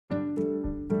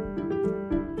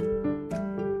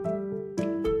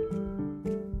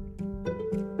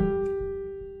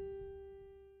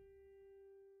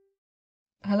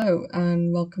Hello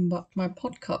and welcome back to my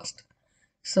podcast.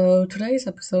 So today's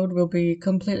episode will be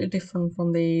completely different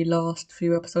from the last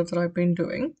few episodes that I've been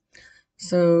doing.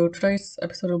 So today's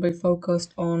episode will be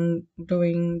focused on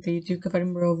doing the Duke of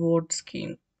Edinburgh Award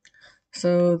scheme.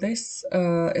 So this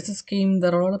is a scheme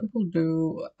that a lot of people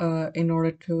do in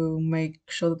order to make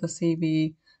sure that the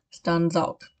CV stands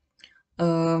out.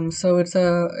 So it's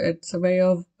a way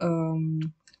of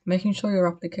making sure your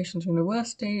applications to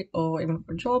university or even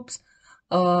for jobs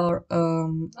are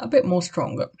a bit more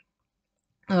stronger.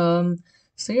 Um,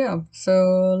 so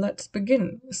let's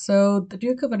begin. So the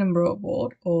Duke of Edinburgh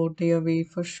Award, or DOE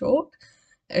for short,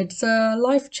 it's a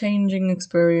life-changing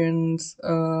experience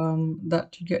that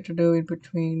you get to do in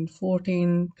between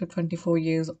 14 to 24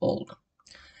 years old.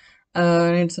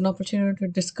 And it's an opportunity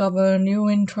to discover new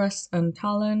interests and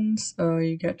talents.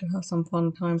 You get to have some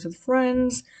fun times with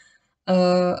friends,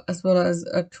 as well as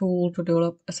a tool to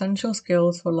develop essential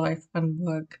skills for life and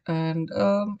work. And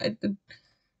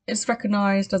it's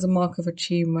recognized as a mark of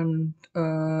achievement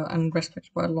and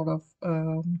respected by a lot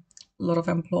of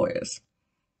employers.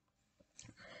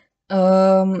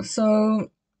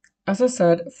 So as I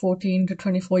said, 14 to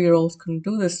 24-year-olds can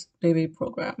do this DV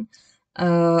program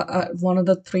at one of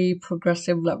the three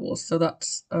progressive levels. So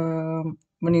that's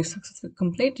when you successfully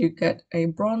complete, you get a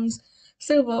bronze,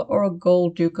 silver, or a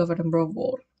gold Duke of Edinburgh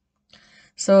Award.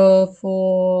 So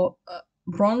for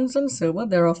bronze and silver,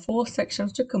 there are 4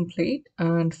 sections to complete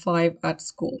and 5 at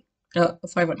school, 5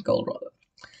 at gold rather.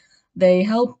 They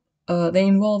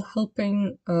involve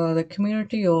helping the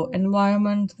community or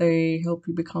environment. They help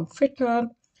you become fitter,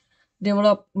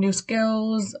 develop new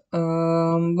skills,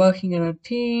 working in a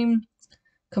team,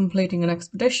 completing an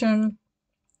expedition.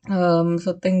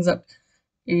 So things that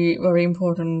are very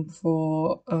important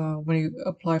for when you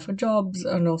apply for jobs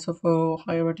and also for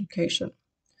higher education.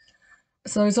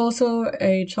 So it's also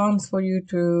a chance for you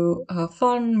to have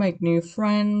fun, make new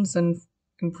friends, and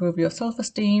improve your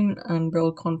self-esteem and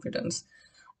build confidence.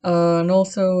 And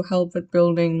also help with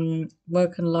building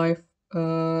work and life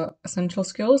essential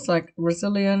skills like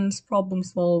resilience, problem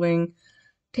solving,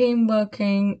 team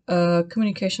working,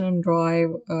 communication and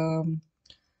drive.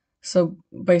 So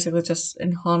basically just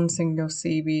enhancing your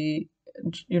CV,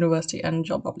 university and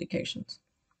job applications.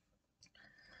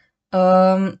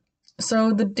 Um,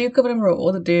 so the Duke of Edinburgh,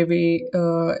 or the DAV,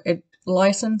 it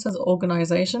licenses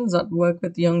organizations that work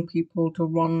with young people to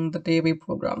run the DAV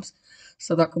programs.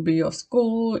 So that could be your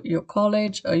school, your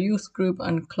college, a youth group,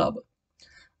 and club.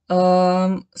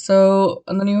 And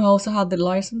then you also have the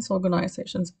license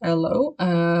organizations, LO,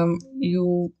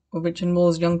 which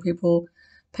involves young people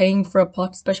paying for a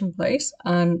participation place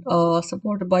and are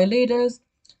supported by leaders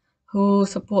who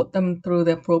support them through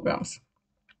their programs.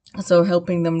 So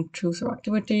helping them choose their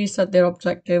activities, set their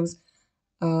objectives,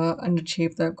 and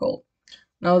achieve their goal.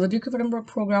 Now, the Duke of Edinburgh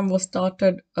program was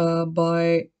started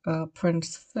by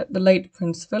the late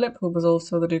Prince Philip, who was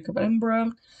also the Duke of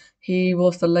Edinburgh. He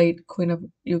was the late Queen of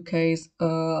UK's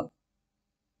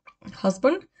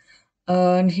husband,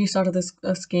 and he started this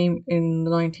scheme in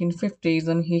the 1950s,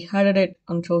 and he headed it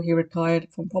until he retired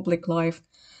from public life.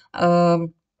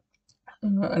 Um,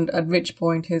 and at which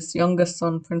point his youngest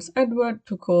son, Prince Edward,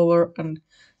 took over, and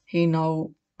he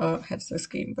now heads the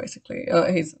scheme, basically.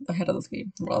 He's the head of the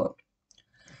scheme, rather.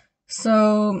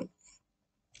 So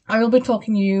I will be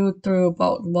talking you through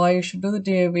about why you should do the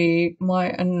DAV,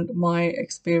 my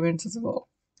experience as well.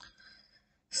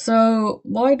 So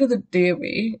why do the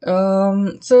DAV?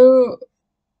 So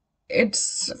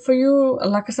it's for you,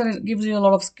 like I said, it gives you a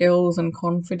lot of skills and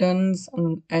confidence and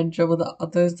an edge over the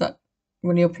others that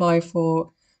when you apply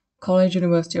for college,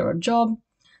 university, or a job.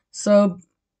 So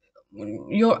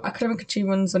your academic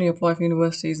achievements when you apply for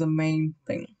university is the main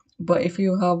thing. But if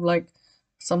you have like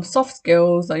some soft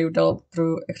skills that you develop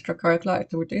through extracurricular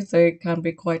activities, they can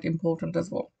be quite important as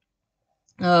well.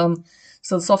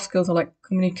 So the soft skills are like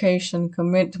communication,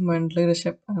 commitment,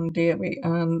 leadership, and DAV,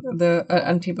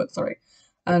 and teamwork. Sorry,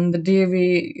 and the DAV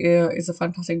is a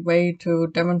fantastic way to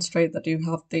demonstrate that you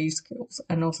have these skills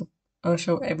and also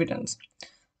show evidence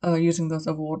using those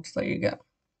awards that you get.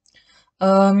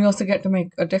 You also get to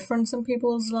make a difference in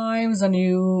people's lives and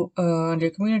and your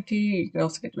community. You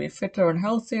also get to be fitter and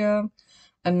healthier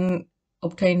and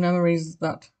obtain memories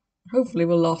that hopefully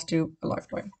will last you a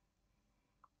lifetime.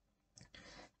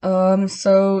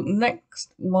 So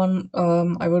next one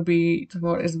I will be talking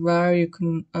about is where you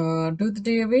can do the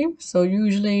DAV. So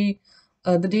usually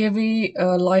the DAV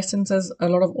licenses a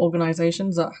lot of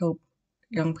organizations that help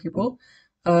young people.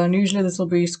 And usually this will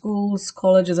be schools,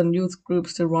 colleges, and youth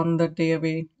groups to run the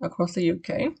DAV across the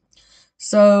UK.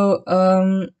 So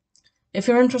If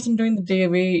you're interested in doing the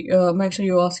DOE, make sure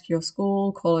you ask your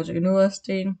school, college, or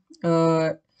university.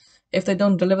 If they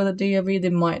don't deliver the DOE, they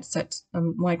might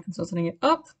consider setting it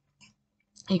up.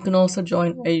 You can also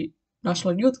join a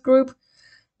national youth group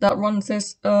that runs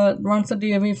the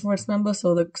DOE for its members,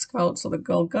 so the Scouts or the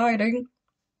Girl Guiding.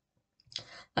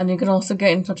 And you can also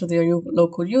get in touch with your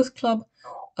local youth club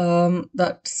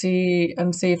that see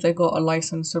if they got a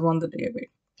license to run the DOE.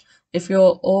 If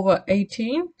you're over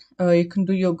 18, you can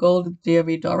do your Gold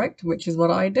DOE Direct, which is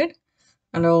what I did,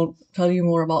 and I'll tell you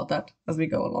more about that as we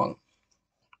go along.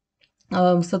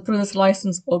 So through this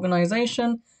licensed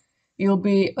organization, you'll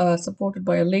be supported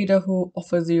by a leader who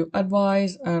offers you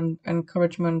advice and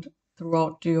encouragement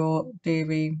throughout your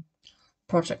DOE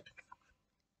project.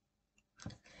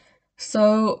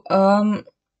 So,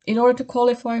 in order to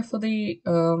qualify for the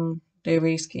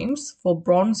DOE schemes, for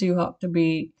bronze you have to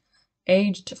be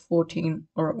aged 14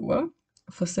 or over.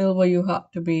 For silver you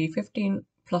have to be 15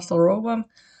 plus or over,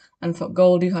 and for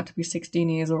gold you have to be 16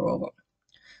 years or over.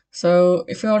 So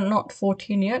if you're not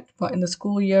 14 yet, but in the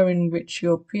school year in which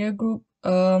your peer group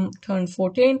turns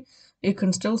 14, you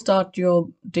can still start your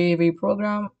DAV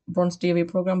program, bronze DAV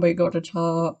program, but you got to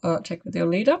check with your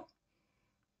leader,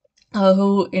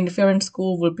 who, if you're in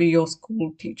school, will be your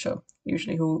school teacher,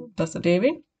 usually who does the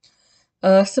DAV.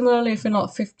 Similarly, if you're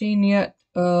not 15 yet,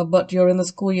 but you're in the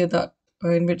school year that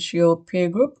in which your peer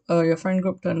group, your friend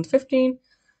group turns 15,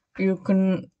 you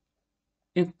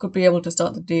could be able to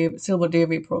start the silver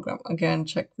DAV program. Again,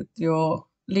 check with your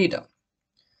leader.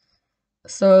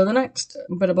 So the next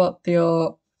bit about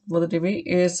the DAV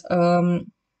is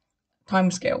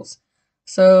timescales.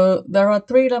 So there are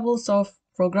 3 levels of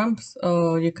programs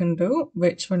you can do,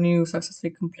 which when you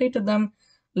successfully completed them,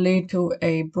 lead to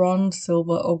a bronze,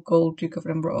 silver, or gold Duke of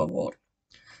Edinburgh Award.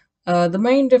 The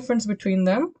main difference between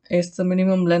them is the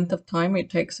minimum length of time it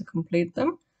takes to complete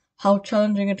them, how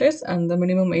challenging it is, and the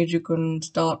minimum age you can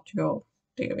start your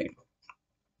DAV.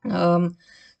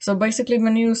 So basically,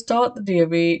 when you start the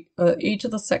DAV, each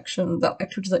of the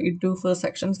activities that you do for the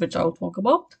sections, which I'll talk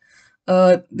about,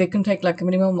 they can take like a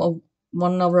minimum of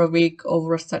 1 hour a week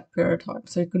over a set period of time.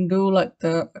 So you can do like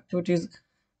the activities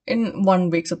in 1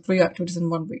 week, so 3 activities in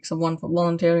 1 week. So 1 for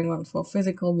volunteering, 1 for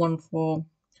physical, 1 for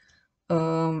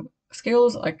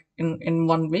skills, like in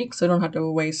 1 week, so you don't have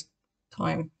to waste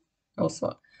time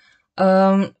elsewhere.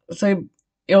 So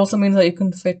it also means that you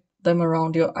can fit them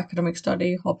around your academic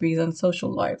study, hobbies, and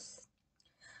social life.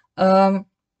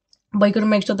 But you gotta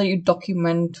make sure that you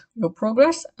document your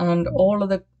progress, and all of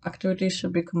the activities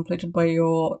should be completed by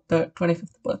the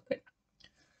 25th birthday.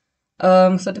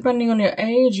 So depending on your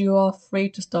age, you are free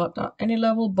to start at any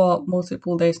level, but most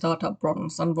people, they start at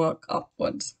bronze and work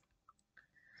upwards.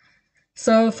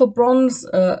 So for bronze,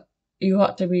 you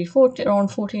have to be around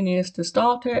 14 years to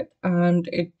start it, and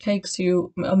it takes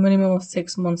you a minimum of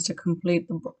 6 months to complete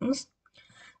the bronze.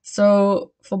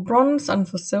 So for bronze and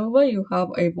for silver, you have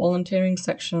a volunteering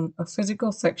section, a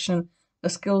physical section, a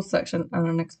skills section, and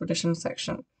an expedition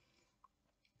section.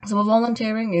 So for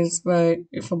volunteering is where,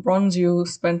 for bronze, you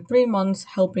spend 3 months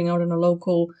helping out in a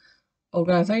local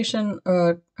organization,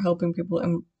 helping people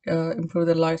improve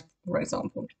their lives, for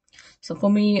example. So for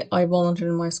me, I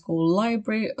volunteered in my school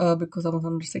library because I was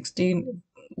under 16.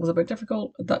 It was a bit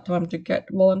difficult at that time to get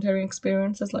volunteering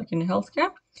experiences like in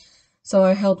healthcare. So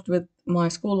I helped with my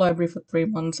school library for 3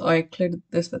 months. I cleared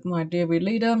this with my DAV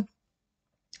leader,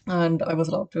 and I was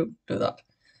allowed to do that.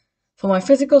 For my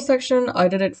physical section, I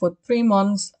did it for 3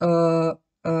 months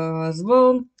as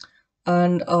well,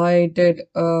 and I did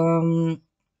what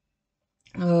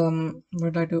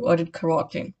did I do? I did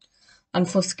karate. And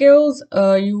for skills,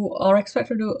 you are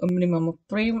expected to do a minimum of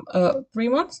 3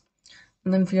 months,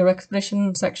 and then for your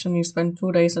expedition section, you spend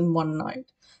 2 days and 1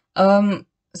 night.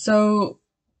 So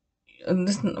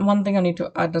this one thing I need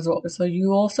to add as well. So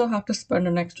you also have to spend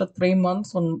an extra 3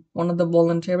 months on one of the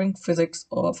volunteering physics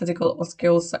or physical or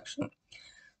skills section.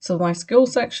 So my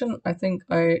skills section, I think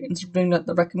instead of doing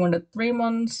the recommended 3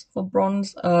 months for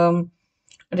bronze,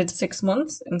 I did 6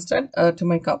 months instead to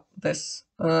make up this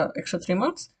extra 3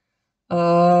 months.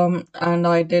 And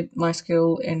I did my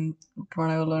skill in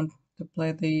trying to learn to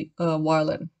play the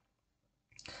violin.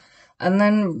 And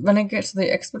then when it gets to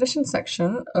the expedition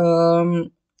section,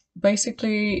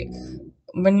 basically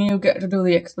when you get to do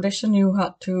the expedition, you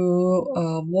have to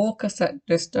walk a set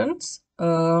distance,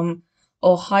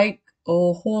 or hike,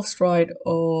 or horse ride,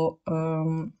 or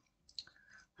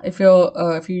if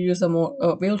you use a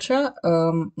wheelchair,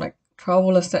 like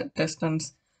travel a set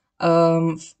distance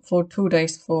for 2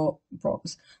 days for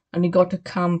bronze, and you got to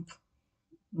camp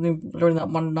during that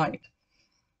 1 night.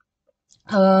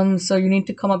 So you need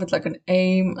to come up with like an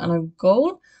aim and a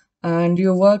goal, and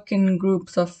you work in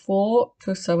groups of 4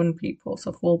 to 7 people.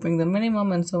 So 4 being the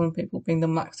minimum and 7 people being the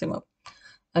maximum.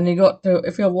 And you got to,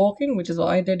 if you're walking, which is what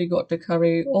I did, you got to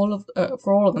carry all of,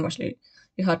 for all of them actually,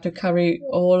 you had to carry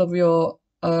all of your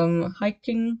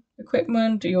hiking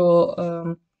equipment,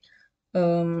 your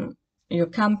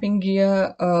camping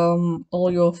gear, all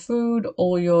your food,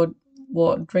 all your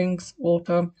drinks,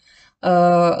 water,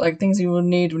 like things you will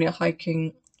need when you're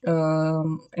hiking,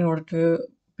 in order to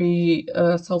be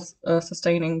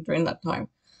self-sustaining during that time.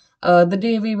 The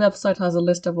DAV website has a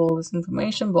list of all this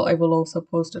information, but I will also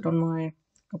post it on my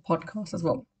podcast as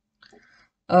well.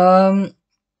 Um,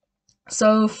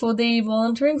 so for the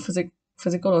volunteering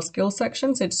physical or skill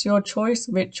sections, it's your choice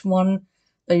which one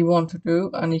that you want to do,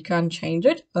 and you can change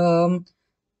it.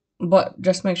 But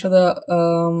just make sure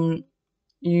that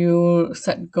you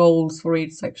set goals for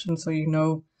each section so you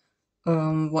know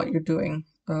what you're doing,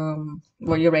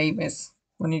 what your aim is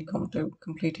when you come to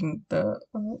completing the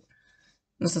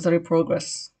necessary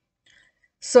progress.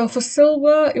 So for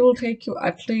silver, it will take you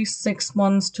at least 6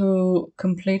 months to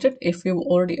complete it if you've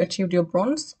already achieved your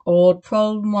bronze, or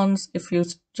 12 months if you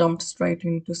jumped straight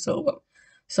into silver.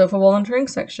 So for volunteering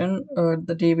section,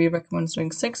 the DB recommends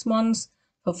doing 6 months.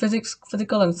 For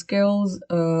physical and skills,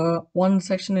 one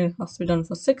section it has to be done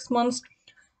for 6 months,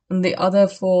 and the other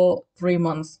for 3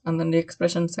 months. And then the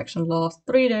expression section lasts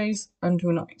 3 days and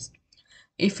 2 nights.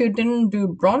 If you didn't do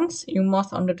bronze, you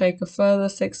must undertake a further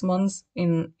 6 months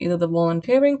in either the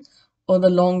volunteering or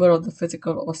the longer of the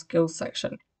physical or skills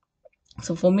section.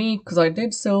 So for me, because I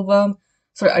did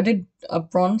I did a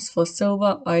bronze for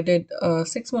silver, I did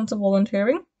 6 months of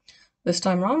volunteering. This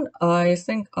time around, I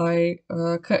think I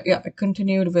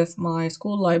continued with my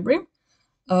school library.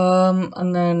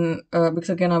 And then because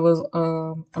again I was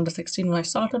under 16 when I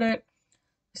started it,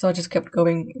 so I just kept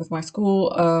going with my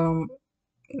school.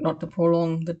 Not to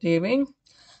prolong the DAing.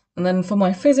 And then for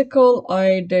my physical,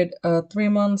 I did 3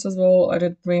 months as well. I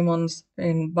did 3 months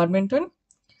in badminton,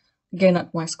 again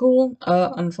at my school.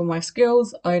 And for my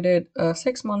skills, I did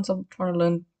 6 months of trying to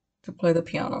learn to play the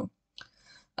piano.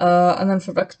 And then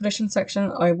for the expedition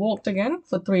section, I walked again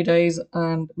for 3 days,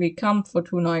 and we camped for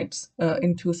 2 nights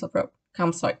in 2 separate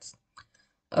campsites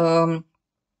in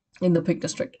the Peak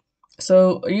District.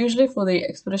 So usually for the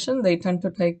expedition, they tend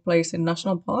to take place in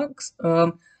national parks.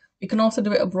 You can also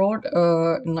do it abroad,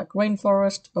 in like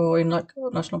rainforest or in like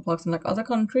national parks in like other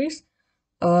countries.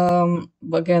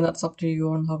 But again, that's up to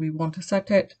you on how you want to set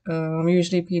it.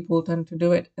 Usually people tend to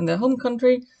do it in their home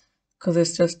country because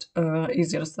it's just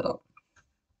easier to set up.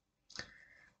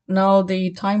 Now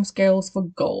the timescales for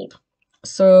gold.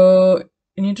 So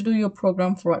you need to do your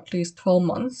program for at least 12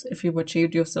 months if you've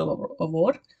achieved your silver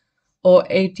award, or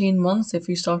 18 months if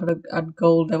you started at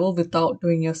gold level without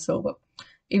doing your silver,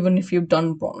 even if you've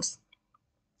done bronze.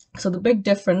 So the big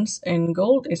difference in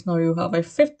gold is now you have a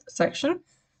 5th section,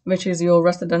 which is your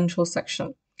residential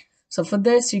section. So for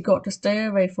this, you got to stay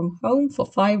away from home for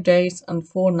 5 days and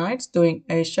 4 nights doing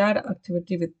a shared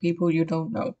activity with people you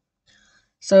don't know.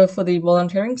 So for the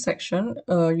volunteering section,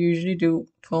 you usually do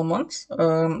 12 months.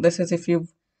 This is if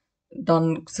you've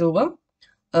done silver.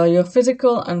 Your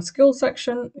physical and skill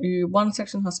section, one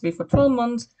section has to be for 12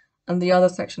 months and the other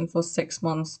section for 6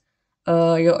 months.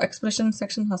 Your expedition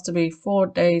section has to be 4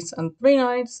 days and 3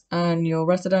 nights, and your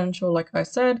residential, like I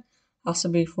said, has to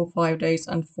be for 5 days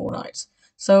and 4 nights.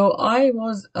 So I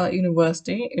was at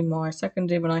university in my second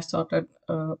day when I started,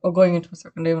 or going into a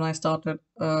second day when I started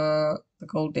the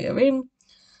Gold DAV.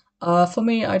 For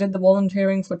me, I did the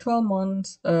volunteering for 12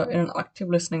 months in an active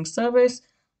listening service.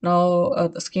 Now,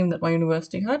 the scheme that my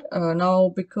university had. Now,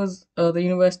 because the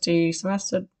university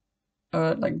semester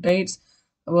like dates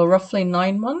were roughly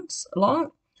 9 months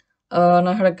long, and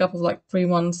I had a gap of like 3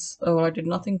 months where I did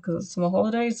nothing because of summer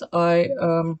holidays, I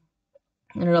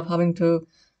ended up having to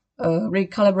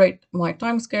recalibrate my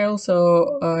time scale.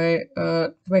 So I,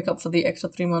 to make up for the extra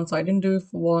 3 months I didn't do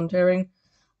for volunteering,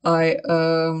 I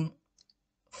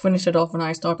finished it off when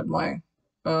I started my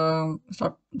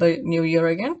start the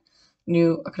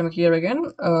new academic year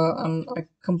again, and I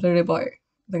completed by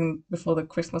I think before the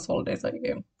Christmas holidays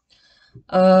again.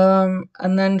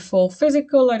 And then for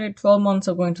physical, I did 12 months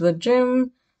of going to the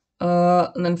gym.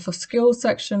 And then for skills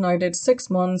section, I did 6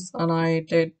 months, and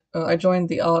I joined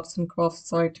the arts and crafts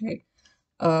society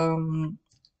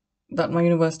that my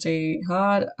university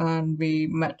had, and we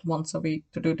met once a week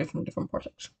to do different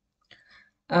projects.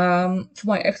 For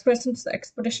my expedition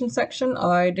section,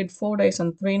 I did 4 days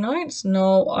and 3 nights.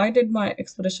 No, I did my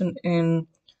expedition in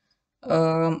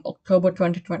October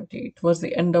 2020. It was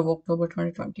the end of October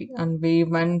 2020, and we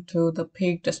went to the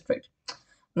Peak District.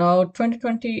 Now,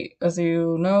 2020, as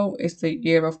you know, is the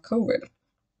year of COVID.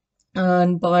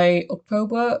 And by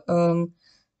October,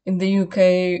 in the UK,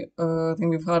 I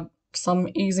think we've had some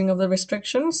easing of the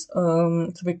restrictions,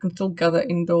 so we can still gather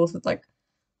indoors with like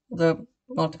the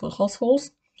multiple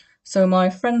households. So my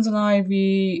friends and I,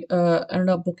 we ended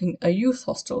up booking a youth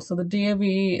hostel. So the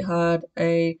DOE had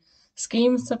a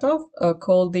scheme set up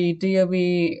called the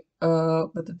DOE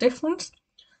with a difference,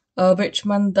 which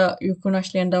meant that you can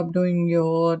actually end up doing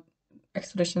your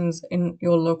expeditions in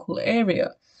your local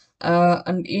area.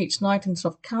 And each night, instead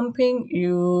of camping,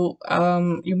 you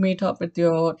meet up with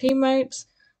your teammates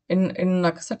in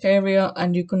like a set area,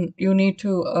 and you need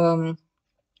to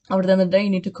over the end of the day you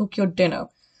need to cook your dinner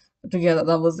together.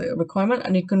 That was the requirement,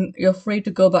 and you're free to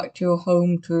go back to your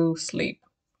home to sleep.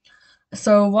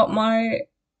 So what my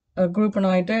group and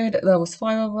I did, there was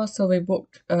five of us, so we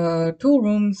booked two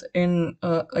rooms in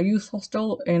a youth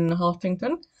hostel in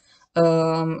Hartington,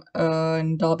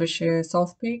 in Derbyshire,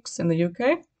 South Peaks in the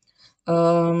UK.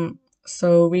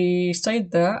 So we stayed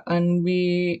there, and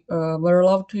we were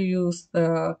allowed to use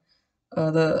uh,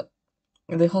 the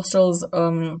the hostel's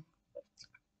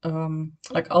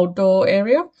like outdoor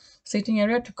area, seating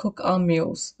area to cook our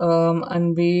meals.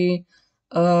 And we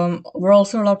were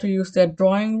also allowed to use their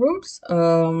drawing rooms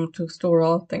to store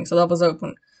our things. So that was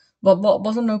open. But what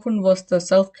wasn't open was the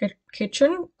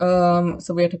kitchen.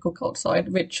 So we had to cook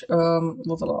outside, which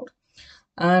was allowed.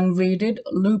 And we did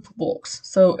loop walks.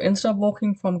 So instead of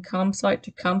walking from campsite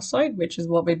to campsite, which is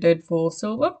what we did for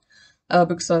Silver,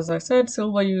 because as I said,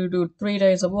 Silver, you do 3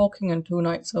 days of walking and 2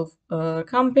 nights of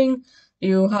camping.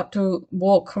 You had to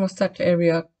walk from a set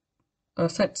area, a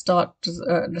set start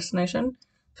destination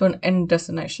to an end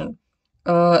destination.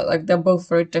 Like they're both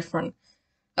very different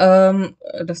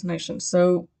destinations.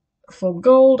 So for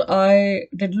gold, I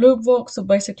did loop walk. So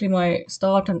basically, my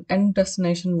start and end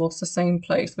destination was the same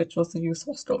place, which was the youth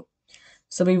hostel.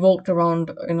 So we walked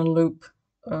around in a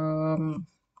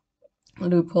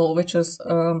loophole, which was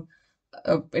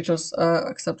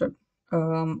accepted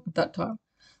at that time.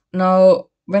 Now,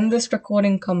 when this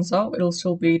recording comes out, it'll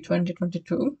still be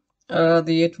 2022, the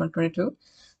year 2022.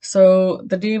 So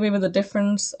the DOE with the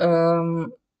difference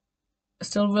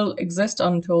still will exist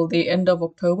until the end of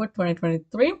October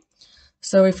 2023.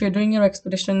 So if you're doing your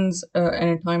expeditions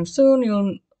anytime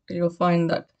soon, you'll find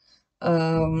that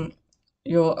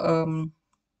your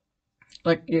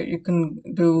like you can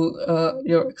do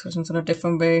your expeditions in a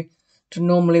different way to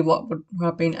normally what would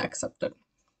have been accepted.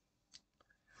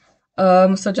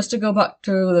 So just to go back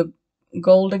to the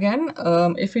gold again,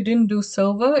 if you didn't do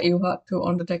silver, you had to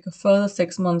undertake a further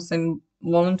 6 months in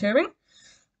volunteering,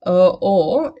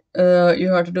 or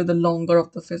you had to do the longer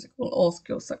of the physical or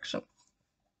skill section.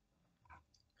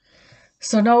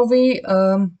 So now we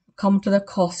come to the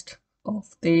cost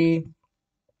of the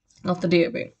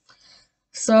DAB.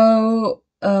 So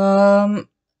when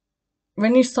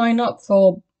you sign up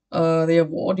for the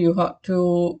award, you have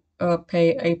to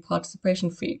pay a participation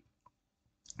fee.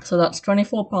 So that's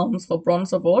 £24 for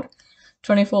bronze award,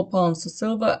 £24 for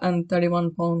silver, and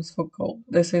 £31 for gold.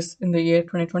 This is in the year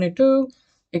 2022.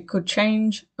 It could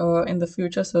change in the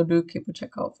future, so do keep a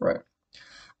check out for it.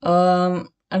 And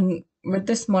with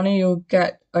this money, you'll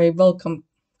get a welcome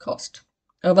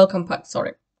pack,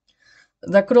 sorry.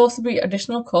 There could also be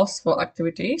additional costs for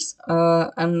activities,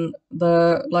 and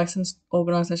the licensed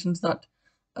organizations that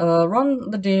run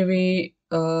the dairy,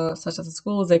 such as the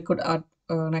schools, they could add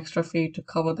an extra fee to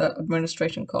cover the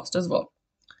administration cost as well.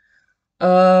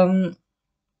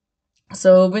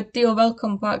 So with your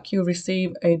welcome pack, you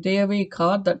receive a DOE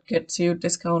card that gets you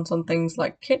discounts on things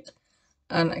like kit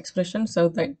and expedition, so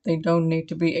that they don't need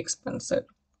to be expensive.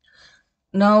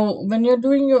 Now, when you're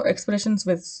doing your expeditions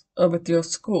with your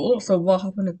school, so what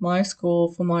happened with my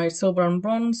school for my silver and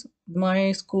bronze,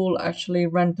 my school actually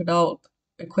rented out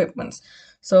equipments.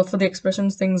 So for the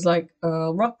expeditions, things like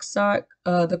rucksack,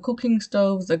 the cooking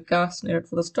stoves, the gas needed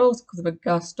for the stoves because of the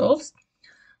gas stoves,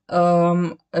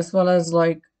 as well as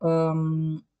like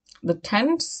the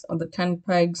tents or the tent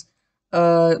pegs.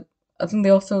 I think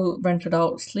they also rented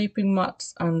out sleeping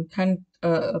mats and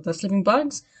the sleeping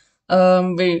bags.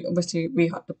 We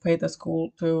had to pay the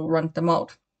school to rent them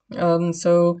out.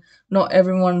 So not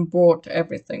everyone brought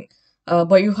everything.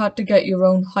 But you had to get your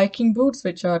own hiking boots,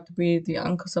 which had to be the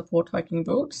ankle support hiking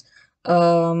boots.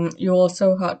 You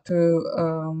also had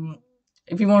to,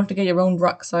 if you wanted to get your own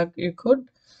rucksack, you could.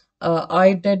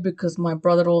 I did because my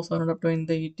brother also ended up doing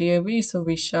the DOE, so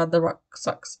we shared the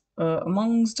rucksack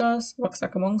amongst us. You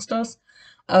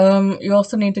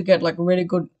also need to get like really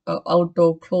good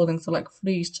outdoor clothing, so like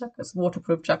fleece jackets,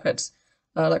 waterproof jackets,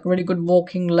 like really good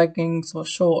walking leggings or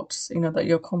shorts, that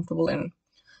you're comfortable in.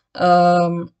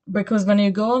 Because when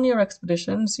you go on your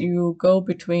expeditions, you go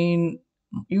between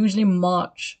usually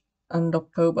March and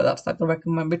October. That's like the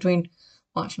recommend between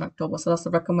March and October. So that's the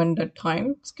recommended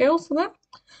time scale for that.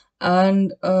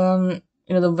 And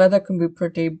the weather can be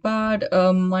pretty bad.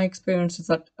 My experience is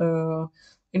that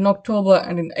in October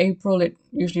and in April it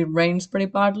usually rains pretty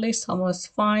badly. Summer's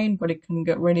fine, but it can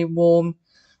get really warm.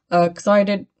 Because I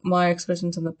did my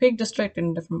expeditions in the Peak District,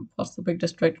 in different parts of the Peak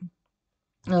District.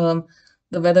 Um,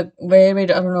 the weather varied.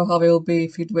 I don't know how it will be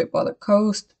if you do it by the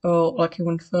coast or like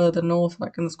even further north,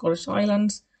 like in the Scottish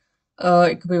Islands.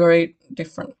 It could be very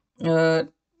different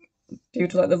due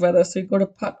to like the weather. So you got to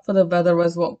pack for the weather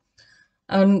as well.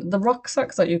 And the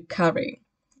rucksacks that you carry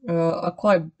are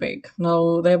quite big.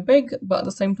 Now they're big, but at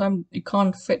the same time you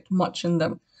can't fit much in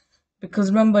them because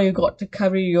remember you got to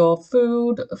carry your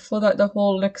food for like the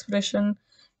whole expedition.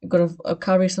 You got to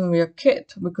carry some of your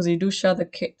kit because you do share the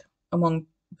kit among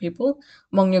people,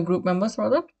 among your group members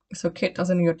rather. So kit as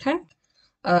in your tent,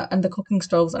 and the cooking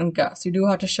stoves and gas. You do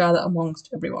have to share that amongst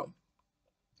everyone.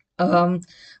 Um,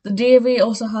 the DAV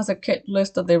also has a kit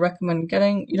list that they recommend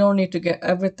getting. You don't need to get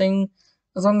everything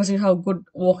as long as you have good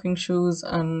walking shoes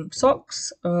and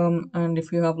socks. And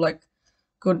if you have like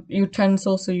good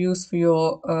utensils to use for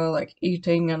your like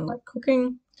eating and like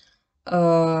cooking,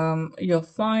 you're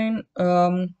fine.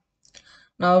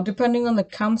 Now depending on the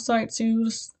campsites you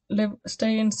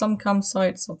stay in, some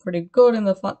campsites are pretty good in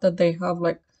the fact that they have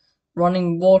like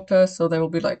running water, so there will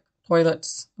be like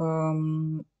toilets.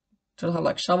 To have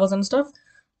like showers and stuff.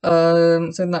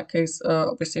 So in that case,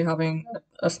 obviously having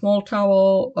a small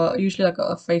towel, usually like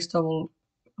a face towel,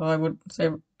 I would say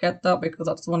get that because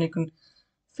that's the one you can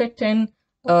fit in.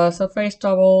 So face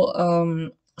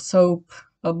towel, soap.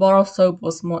 A bar of soap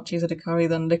was much easier to carry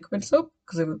than liquid soap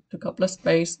because it took up less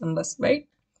space and less weight.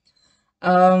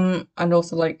 And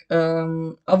also like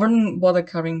I wouldn't bother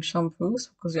carrying shampoos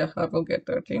because your hair will get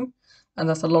dirty, and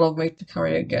that's a lot of weight to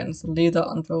carry again. So leave that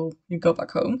until you go back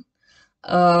home.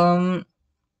 Um,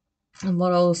 and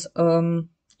what else?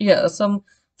 Yeah, some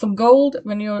for gold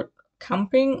when you're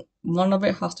camping, one of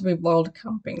it has to be wild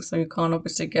camping, so you can't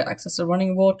obviously get access to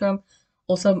running water.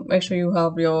 Also, make sure you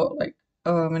have your like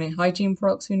any hygiene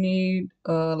products you need,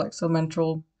 like some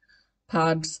menstrual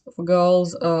pads for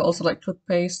girls, also like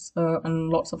toothpaste, and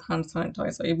lots of hand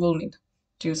sanitizer. You will need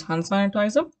to use hand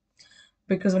sanitizer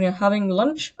because when you're having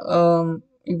lunch,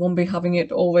 you won't be having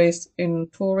it always in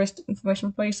tourist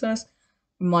information places.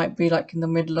 It might be like in the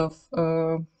middle of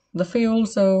the field,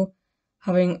 so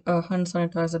having a hand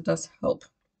sanitizer does help.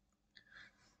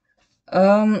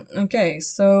 Okay,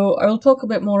 so I will talk a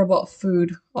bit more about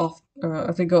food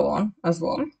as we go on as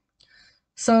well.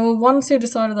 So once you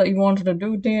decided that you wanted to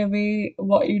do DAV,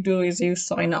 what you do is you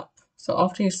sign up. So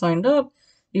after you signed up,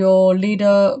 your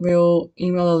leader will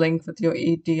email a link with your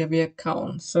eDAV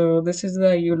account. So this is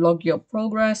where you log your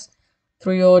progress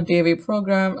through your DAV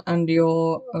program, and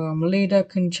your leader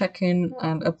can check in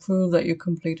and approve that you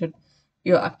completed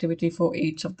your activity for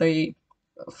each of the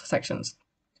sections.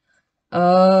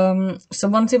 So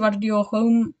once you've added your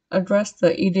home address, the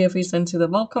eDAV sends you the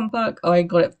welcome pack. I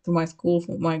got it through my school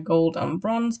for my gold and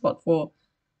bronze, but for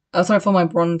sorry, for my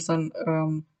bronze and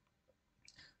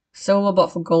silver, but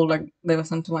for gold, like they were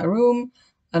sent to my room,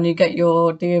 and you get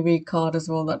your DAV card as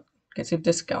well that gets you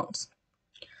discounts.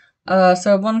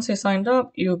 So once you're signed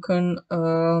up, you can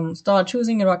start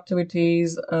choosing your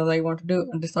activities that you want to do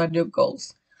and decide your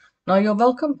goals. Now your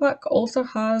welcome pack also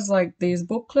has like these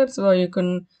booklets where you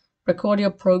can record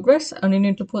your progress, and you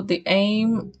need to put the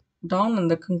aim down and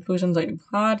the conclusions that you've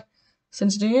had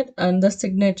since doing it, and the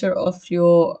signature of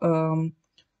your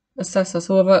assessor.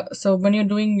 So when you're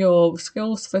doing your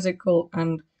skills, physical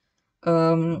and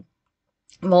um,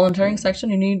 volunteering section,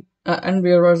 you need and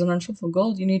your residential for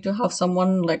gold, you need to have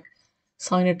someone like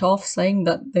sign it off saying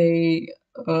that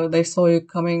they saw you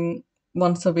coming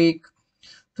once a week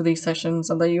to these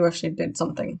sessions and that you actually did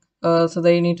something. So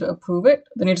they need to approve it.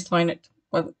 They need to sign it,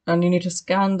 and you need to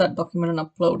scan that document and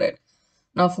upload it.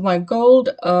 Now for my gold,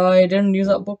 I didn't use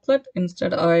that booklet.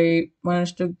 Instead, I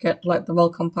managed to get like the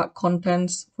welcome pack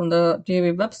contents from the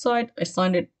DAV website. I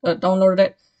signed it, downloaded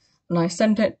it, and I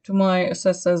sent it to my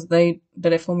assessors. They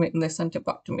did it for me and they sent it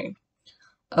back to me.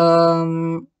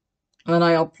 And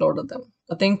I uploaded them.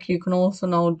 I think you can also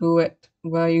now do it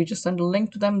where you just send a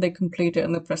link to them, they complete it,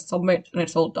 and they press submit, and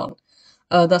it's all done.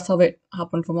 That's how it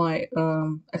happened for my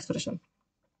expedition.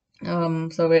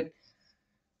 So it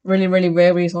really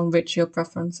varies on which your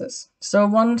preference is. So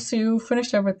once you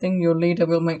finish everything, your leader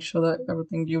will make sure that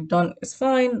everything you've done is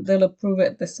fine. They'll approve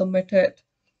it, they submit it,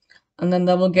 and then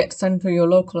that will get sent to your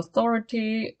local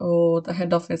authority or the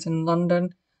head office in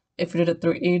London. if you did it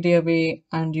through eDOE,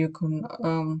 and you can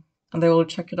and they will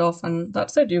check it off, and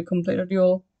that's it. You completed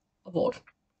your award.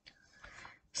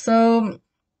 So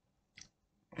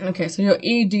okay, so your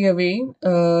eDOE,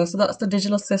 so that's the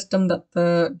digital system that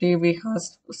the DOE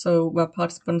has, so where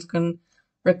participants can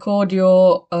record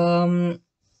your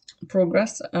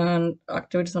progress and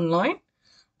activities online.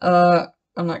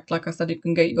 And like I said, you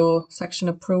can get your section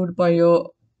approved by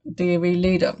your DOE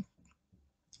leader.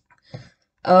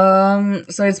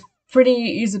 So it's pretty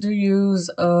easy to use.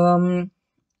 And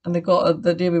they got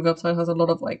the DOE website has a lot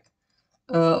of like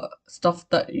stuff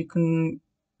that you can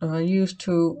use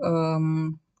to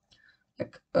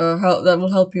help, that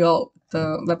will help you out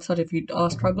the website if you are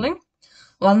struggling.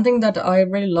 One thing that I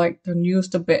really liked and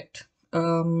used a bit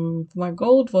for my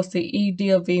gold was the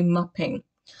eDOE mapping.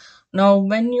 Now,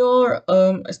 when you're,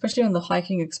 especially on the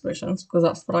hiking expeditions, because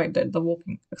that's what I did, the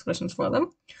walking expeditions for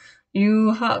them,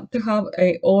 you have to have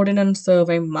a ordnance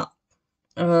survey map.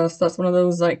 So that's one of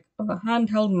those like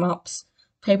handheld maps,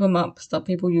 paper maps that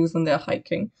people use when they're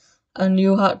hiking, and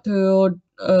you had to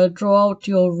draw out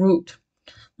your route.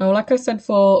 Now, like I said,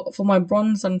 for my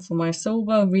bronze and for my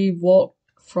silver, we walked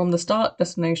from the start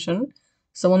destination.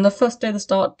 So on the first day, the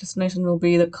start destination will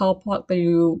be the car park that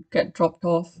you get dropped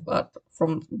off at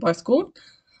from by school,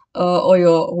 or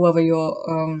whoever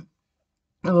you're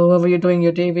doing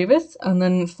your DV with, and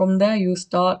then from there you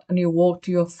start and you walk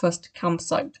to your first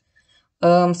campsite.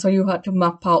 So you had to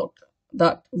map out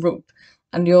that route,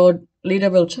 and your leader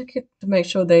will check it to make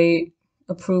sure they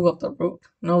approve of the route.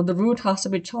 Now, the route has to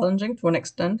be challenging to an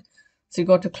extent, so you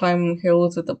got to climb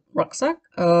hills with a rucksack,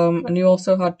 and you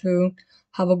also had to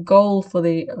have a goal for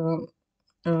the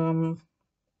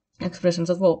expeditions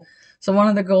as well. So one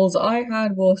of the goals I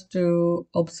had was to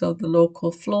observe the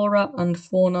local flora and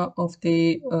fauna of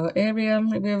the area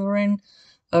we were in.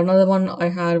 Another one I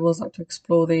had was like to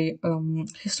explore the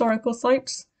historical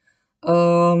sites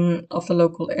of the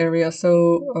local area.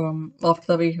 So after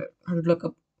that, we had to look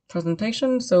up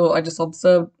presentation. So I just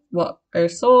observed what I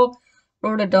saw,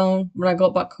 wrote it down. When I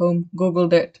got back home,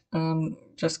 Googled it, and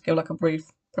just gave like a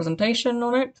brief presentation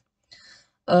on it.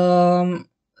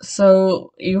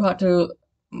 So you had to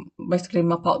basically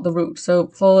map out the route. So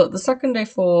for the second day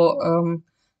for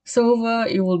silver,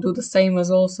 you will do the same as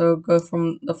also go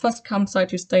from the first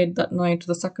campsite you stayed that night to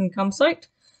the second campsite.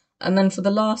 And then for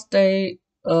the last day,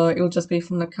 it'll just be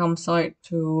from the campsite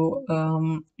to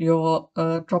your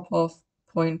drop-off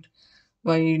point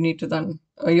where you need to then,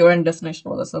 your end destination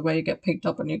rather, so where you get picked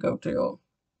up and you go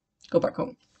back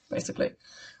home, basically.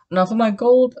 Now for my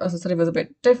gold, as I said, it was a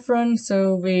bit different,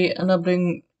 so we ended up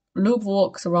doing loop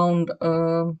walks around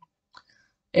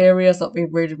areas that we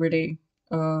really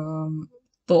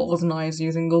thought was nice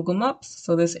using Google Maps.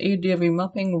 So this eDOE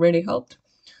mapping really helped,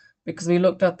 because we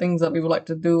looked at things that we would like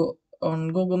to do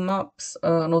on Google Maps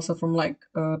and also from like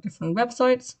different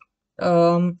websites.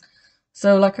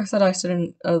 So like I said, I stayed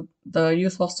in the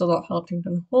youth hostel at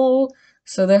Hartington Hall.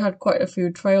 So they had quite a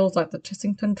few trails, like the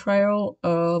Tissington Trail.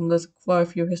 There's quite a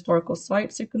few historical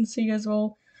sites you can see as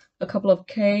well. A couple of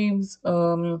caves,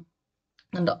 and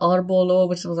the Arbolo,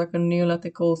 which was like a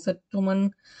Neolithical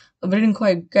settlement. We didn't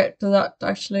quite get to that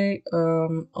actually.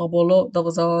 Arbolo, that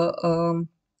was our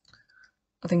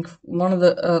I think one of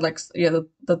the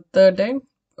the third day,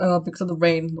 because of the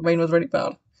rain. The rain was really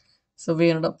bad, so we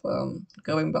ended up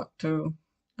going back to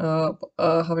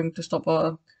having to stop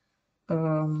our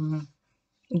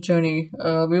journey.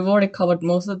 We've already covered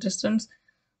most of the distance,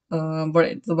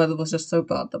 but the weather was just so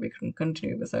bad that we couldn't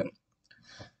continue with it.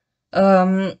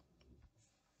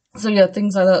 So yeah,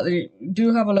 things like that. You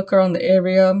do have a look around the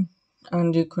area,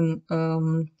 and you can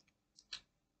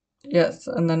yes,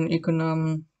 and then you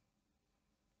can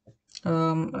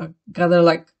gather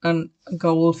like a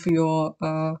goal for your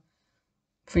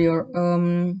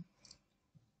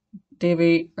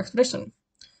DV expedition.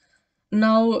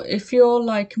 Now, if you're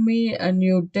like me and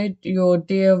you did your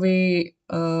DOE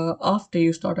after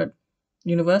you started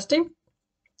university,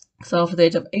 so after the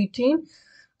age of 18,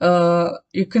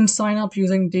 you can sign up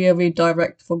using DOE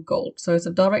Direct for Gold. So it's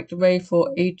a direct way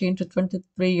for 18 to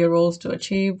 23-year-olds to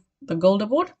achieve the Gold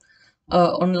Award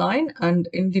online and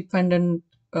independently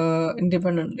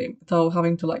without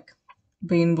having to like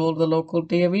be involved with the local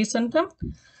DOE center.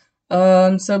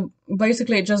 So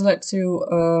basically, it just lets you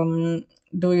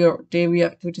do your DOE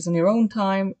activities in your own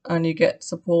time, and you get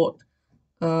support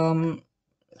from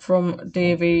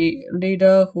DOE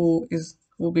leader who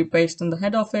will be based in the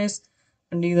head office,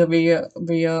 and either via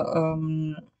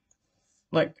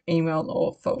like email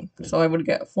or phone. So I would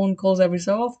get phone calls every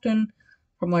so often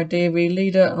from my DOE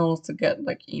leader, and also get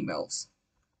like emails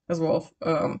as well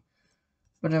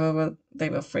whenever they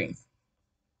were free.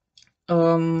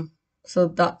 Um, so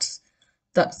that's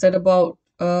it about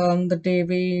the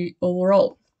DofE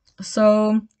overall.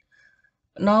 So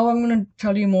now I'm going to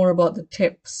tell you more about the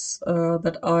tips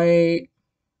that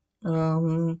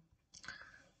um,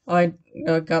 I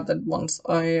gathered once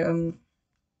I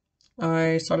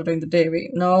started doing the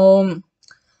DofE. Now,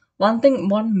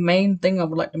 one main thing I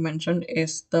would like to mention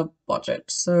is the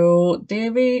budget. So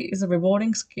DofE is a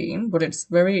rewarding scheme, but it's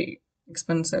very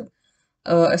expensive,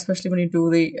 especially when you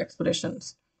do the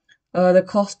expeditions. The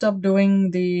cost of doing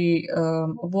the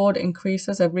award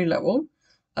increases every level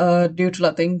due to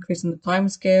like the increase in the time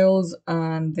scales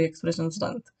and the expedition's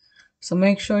length. So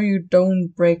make sure you don't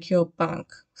break your bank.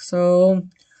 So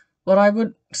what I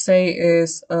would say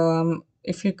is um,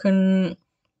 if you can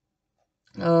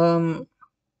like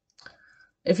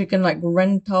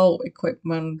rent out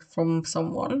equipment from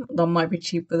someone, that might be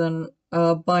cheaper than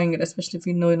buying it, especially if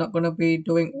you know you're not going to be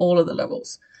doing all of the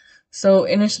levels. So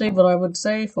initially, what I would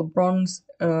say for bronze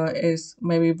is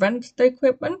maybe rent the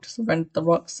equipment, so rent the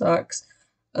rucksacks,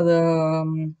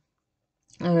 the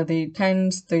the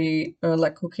tents, the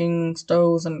like cooking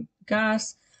stoves and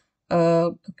gas,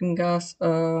 cooking gas,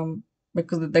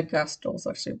 because the gas stoves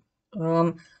actually,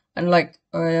 and like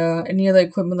any other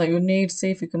equipment that you need,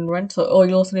 see if you can rent. So, oh,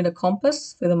 you also need a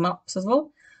compass for the maps as well.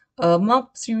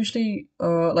 Maps usually,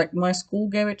 like my school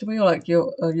gave it to me, or like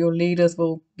your leaders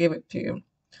will give it to you.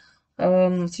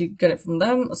 So you get it from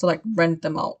them. So like rent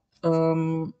them out,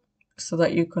 so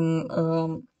that you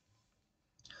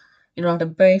don't have to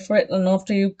pay for it. And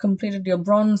after you completed your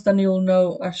bronze, then you'll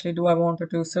know actually, do I want to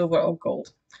do silver or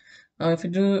gold? Now, if you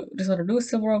do decide to do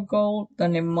silver or gold,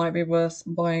 then it might be worth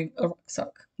buying a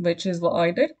rucksack, which is what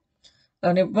I did.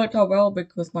 And it worked out well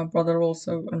because my brother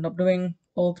also ended up doing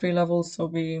all three levels, so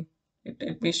we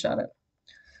shared it.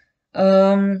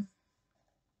 Um,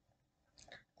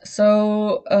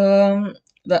 so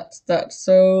that's that.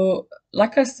 So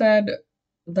like I said,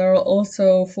 there are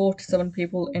also 47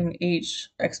 people in each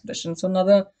expedition. So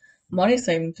another money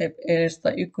saving tip is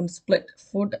that you can split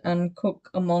food and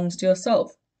cook amongst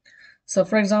yourself. So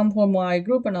for example, my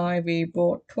group and I, we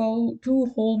bought two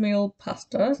wholemeal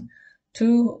pastas,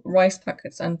 two rice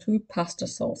packets and two pasta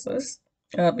sauces.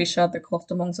 We shared the cost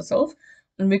amongst ourselves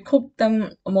and we cooked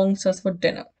them amongst us for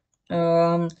dinner.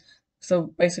 Um,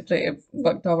 so basically it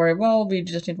worked out very well. We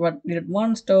just needed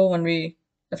one stove and we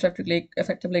effectively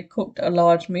cooked a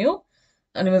large meal,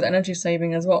 and it was energy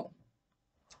saving as well.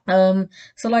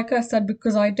 So like I said,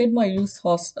 because I did my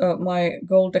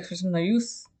gold expedition in a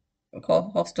youth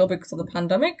hostel because of the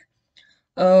pandemic,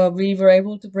 we were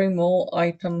able to bring more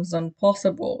items than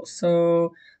possible.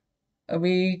 So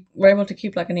we were able to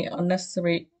keep like any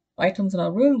unnecessary items in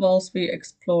our room whilst we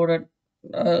explored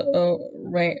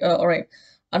array.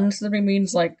 Unnecessary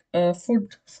means like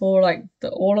food for like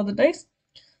the all of the days,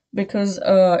 because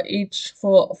each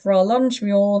for our lunch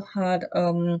we all had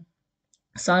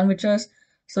sandwiches,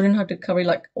 so we didn't have to carry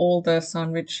like all the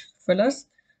sandwich fillers,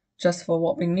 just for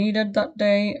what we needed that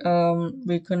day.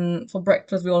 We can For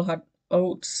breakfast we all had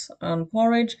oats and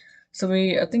porridge. So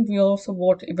I think we also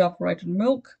bought evaporated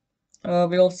milk.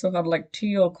 We also had like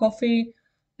tea or coffee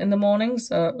in the mornings,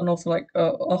 and also like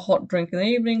a hot drink in the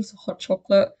evenings, hot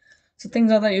chocolate. So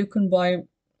things like that you can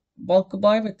bulk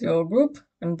buy with your group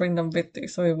and bring them with you.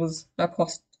 So it was a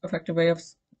cost-effective way of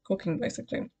cooking,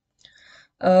 basically.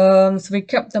 So we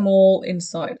kept them all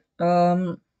inside.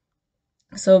 So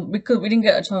because we didn't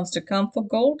get a chance to camp for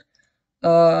gold,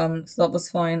 so that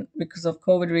was fine. Because of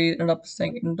COVID, we ended up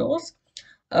staying indoors.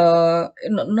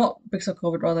 Not because of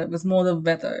COVID, rather, it was more the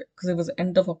weather, because it was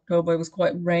end of October, it was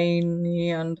quite rainy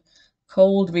and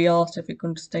cold. We asked if we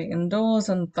could stay indoors,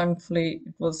 and thankfully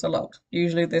it was allowed.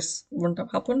 Usually this wouldn't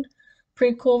have happened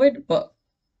pre-COVID, but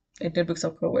it did because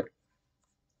of COVID.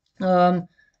 Um,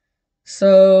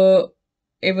 so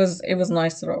it was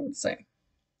nicer, I would say.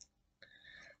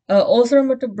 Also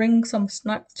remember to bring some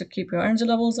snacks to keep your energy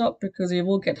levels up, because you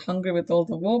will get hungry with all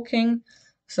the walking.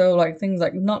 So like things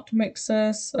like nut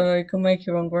mixes, you can make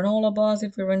your own granola bars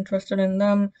if you're interested in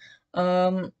them.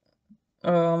 Um,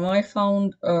 I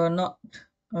found nut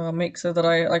mixes that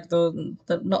I like, the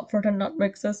nut protein nut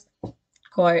mixes,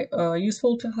 quite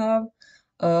useful to have.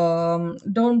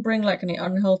 Don't bring like any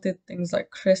unhealthy things like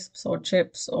crisps or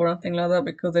chips or anything like that,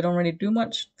 because they don't really do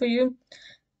much for you.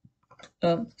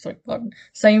 Sorry, pardon.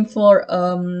 Same for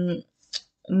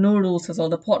noodles as well.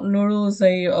 The pot noodles,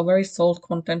 they are very salt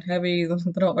content heavy. They're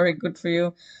not very good for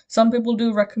you. Some people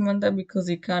do recommend them because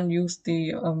you can use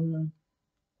the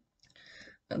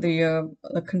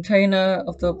container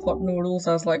of the pot noodles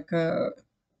as like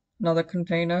another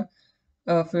container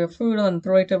for your food and then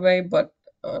throw it away. But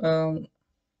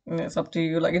it's up to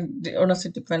you. Like it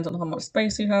honestly depends on how much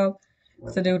space you have.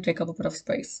 So they do take up a bit of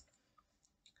space.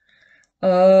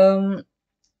 Um,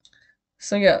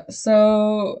 so yeah,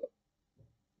 so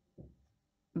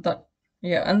that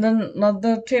yeah, and then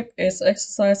another tip is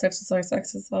exercise, exercise,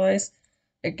 exercise.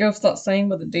 It goes without saying,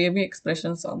 but the DAV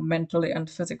expressions are mentally and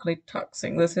physically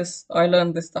taxing. This is I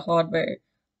learned this the hard way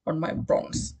on my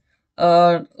bronze.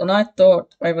 And I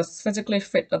thought I was physically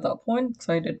fit at that point because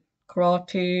I did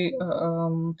karate.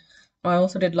 I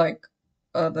also did like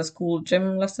the school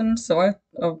gym lessons, so I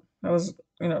was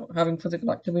having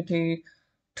physical activity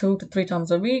 2 to 3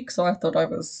 times a week. So I thought I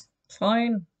was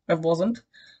fine. I wasn't.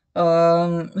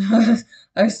 Um,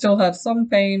 I still had some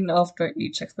pain after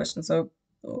each expression, so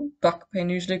back pain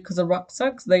usually because of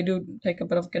rucksacks. They do take a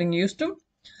bit of getting used to.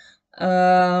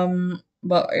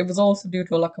 But it was also due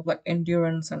to a lack of like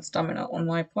endurance and stamina on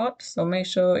my part. So make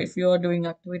sure if you are doing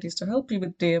activities to help you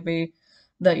with DAB,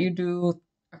 that you do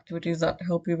activities that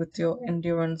help you with your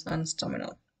endurance and stamina.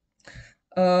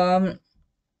 Um,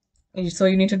 so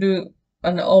you need to do,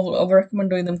 and I'll recommend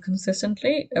doing them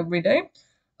consistently every day,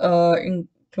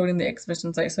 including the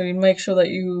expedition site. So you make sure that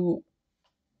you,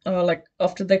 like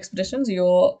after the expeditions,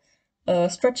 you're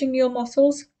stretching your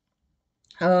muscles,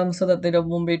 so that they don't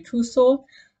won't be too sore,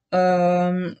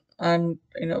 and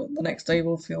the next day you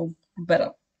will feel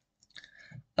better.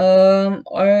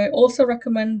 I also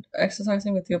recommend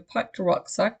exercising with your packed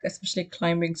rucksack, especially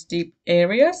climbing steep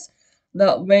areas.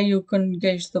 That way you can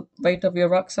gauge the weight of your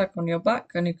rucksack on your back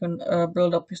and you can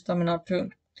build up your stamina too.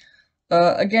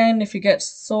 Again, if you get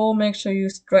sore, make sure you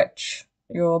stretch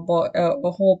your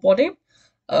whole body.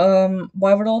 But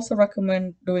I would also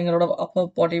recommend doing a lot of upper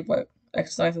body work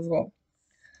exercise as well,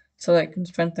 so that you can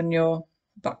strengthen your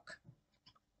back.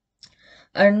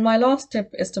 And my last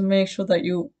tip is to make sure that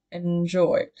you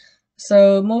enjoy.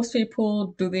 So most people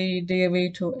do the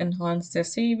DAV to enhance their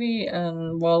CV,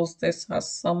 and whilst this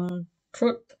has some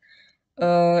truth,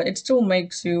 it still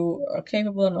makes you a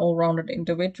capable and all-rounded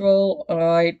individual.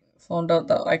 I found out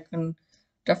that I can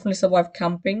definitely survive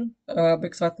camping,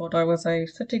 because I thought I was a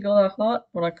city girl at heart,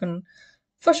 but I can,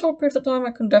 for short periods of time,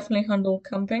 I can definitely handle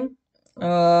camping.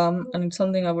 And it's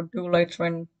something I would do later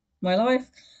in my life,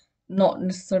 not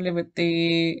necessarily with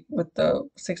the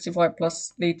 65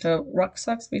 plus liter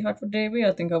rucksacks we had for Davy.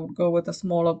 I think I would go with the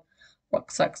smaller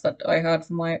rucksacks that I had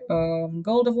for my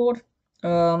gold award,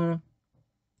 um,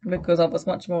 because that was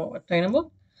much more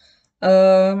attainable.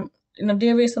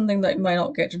 Davy is something that you might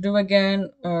not get to do again,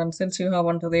 and since you have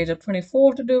until the age of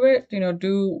 24 to do it,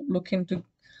 do look into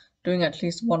doing at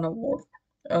least one award,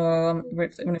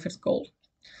 even if it's gold.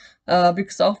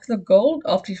 Because after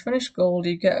you finish gold,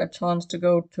 you get a chance to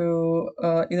go to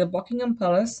either Buckingham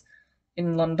Palace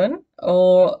in London,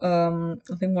 or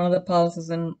I think one of the palaces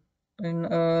in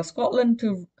Scotland,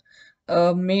 to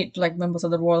meet like members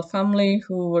of the royal family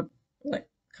who would like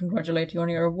congratulate you on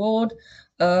your award.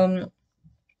 Um,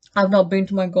 I've not been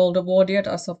to my gold award yet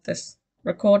as of this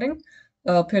recording,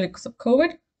 purely because of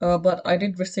COVID. But I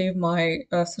did receive my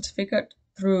certificate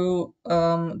through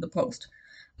the post.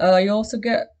 You also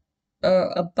get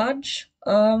a badge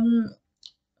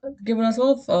given as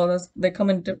well. They come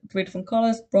in three different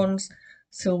colors: bronze,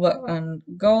 silver, and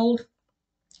gold.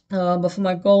 But for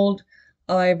my gold,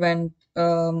 I went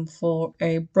for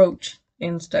a brooch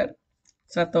instead.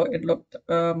 So I thought it looked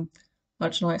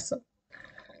much nicer.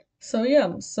 So yeah,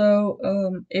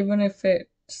 even if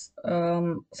it's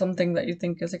something that you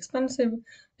think is expensive,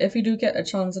 if you do get a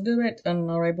chance to do it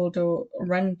and are able to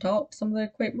rent out some of the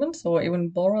equipment or even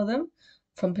borrow them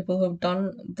from people who've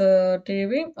done the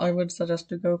DAV, I would suggest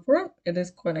to go for it. It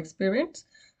is quite an experience.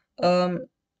 Um,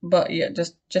 but yeah,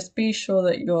 just be sure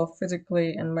that you're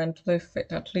physically and mentally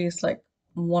fit at least like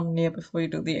 1 year before you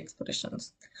do the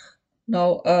expeditions.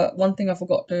 Now, one thing I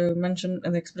forgot to mention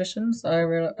in the expeditions,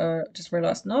 just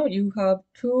realized now you have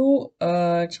two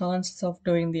chances of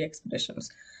doing the expeditions.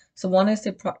 So one is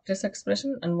the practice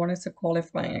expedition and one is the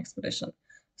qualifying expedition.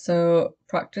 So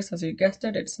practice, as you guessed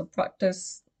it, it's a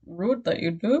practice route that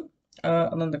you do,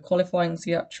 and then the qualifying is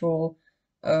the actual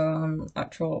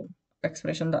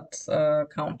expedition that's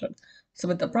counted. So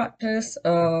with the practice,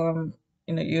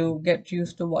 you get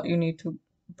used to what you need to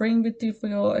bring with you for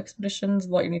your expeditions,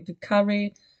 what you need to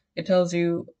carry. It tells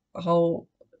you how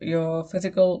your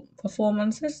physical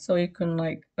performance is, so you can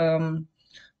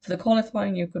for the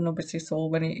qualifying you can obviously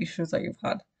solve any issues that you've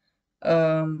had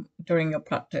during your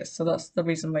practice. So that's the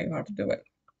reason why you have to do it.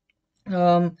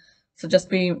 So just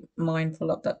be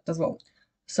mindful of that as well.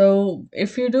 So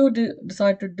if you do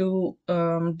decide to do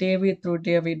DAV through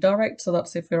DAV Direct, so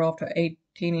that's if you're after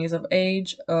 18 years of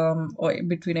age, or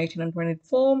between 18 and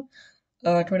 24,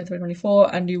 23-24,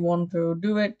 and you want to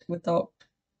do it without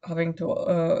having to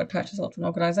attach yourself to an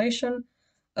organization,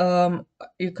 um,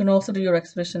 you can also do your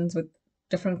expeditions with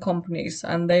different companies,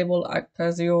 and they will act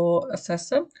as your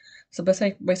assessor. So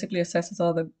basically, assessors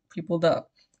are the people that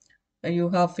you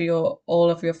have for your all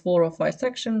of your 4 or 5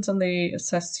 sections, and they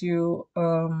assess you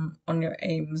on your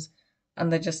aims,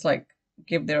 and they just like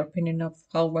give their opinion of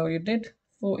how well you did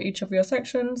for each of your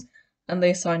sections, and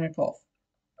they sign it off.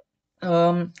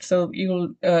 So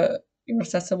your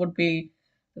assessor would be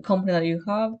the company that you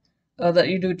have that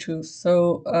you do choose.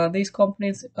 So these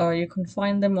companies you can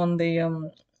find them on the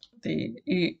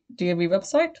DofE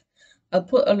website. I'll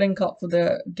put a link up for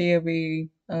the DofE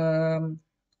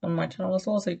on my channel as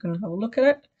well, so you can have a look at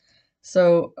it.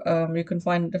 So you can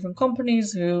find different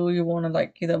companies who you want to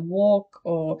like either walk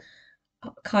or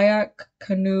kayak,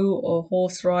 canoe, or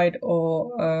horse ride,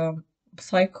 or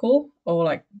cycle, or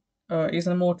like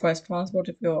using a motorized transport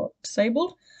if you're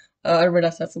disabled. I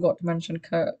realized I forgot to mention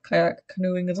kayak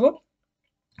canoeing as well.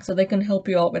 So they can help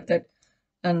you out with it,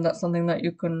 and that's something that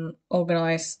you can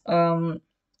organize.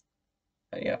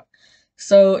 Yeah.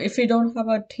 So if you don't have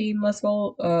a team as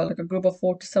well, like a group of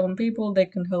 4 to 7 people, they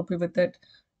can help you with it.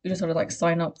 You just sort of like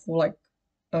sign up for like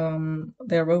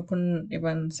their open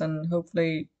events and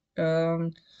hopefully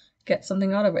get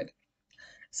something out of it.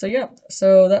 So yeah,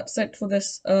 so that's it for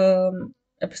this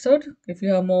episode. If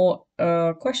you have more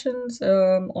questions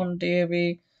on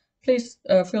DAV, please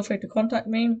feel free to contact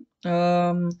me.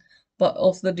 But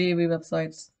also the DAV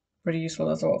website's pretty useful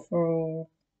as well for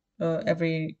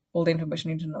all the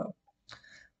information you need to know.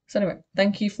 So anyway,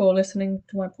 thank you for listening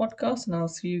to my podcast, and I'll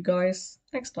see you guys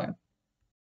next time.